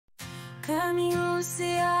Caminhos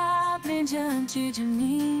se abrem diante de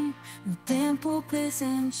mim. No tempo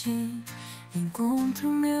presente encontro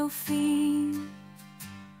meu fim.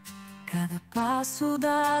 Cada passo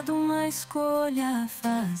dado, uma escolha a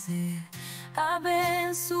fazer,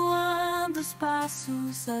 abençoando os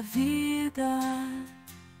passos da vida.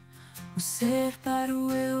 O ser para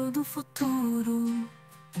o eu do futuro,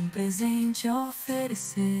 um presente a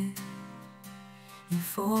oferecer.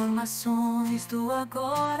 Informações do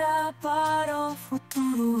agora para o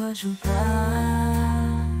futuro ajudar.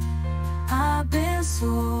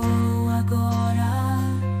 Abençoo agora,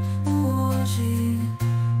 o hoje,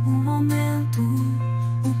 o momento.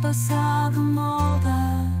 O passado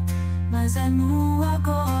molda, mas é no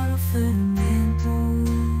agora o fermento.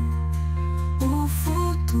 O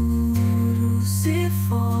futuro se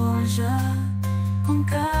forja com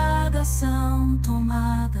cada ação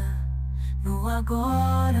tomada. No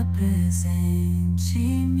agora presente,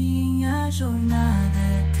 minha jornada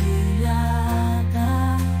é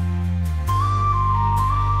trilhada.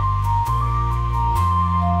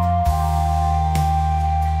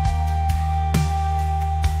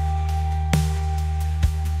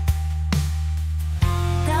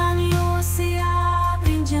 Caminhos se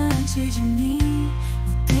abrem diante de mim.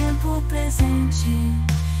 No tempo presente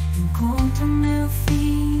encontro meu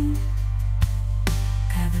fim.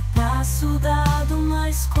 Passo dado, uma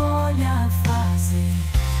escolha a fazer,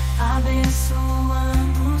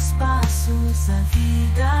 abençoando os passos da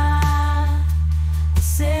vida. O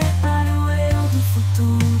ser para o eu do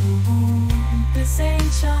futuro, um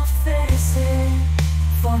presente a oferecer.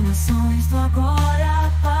 Informações do agora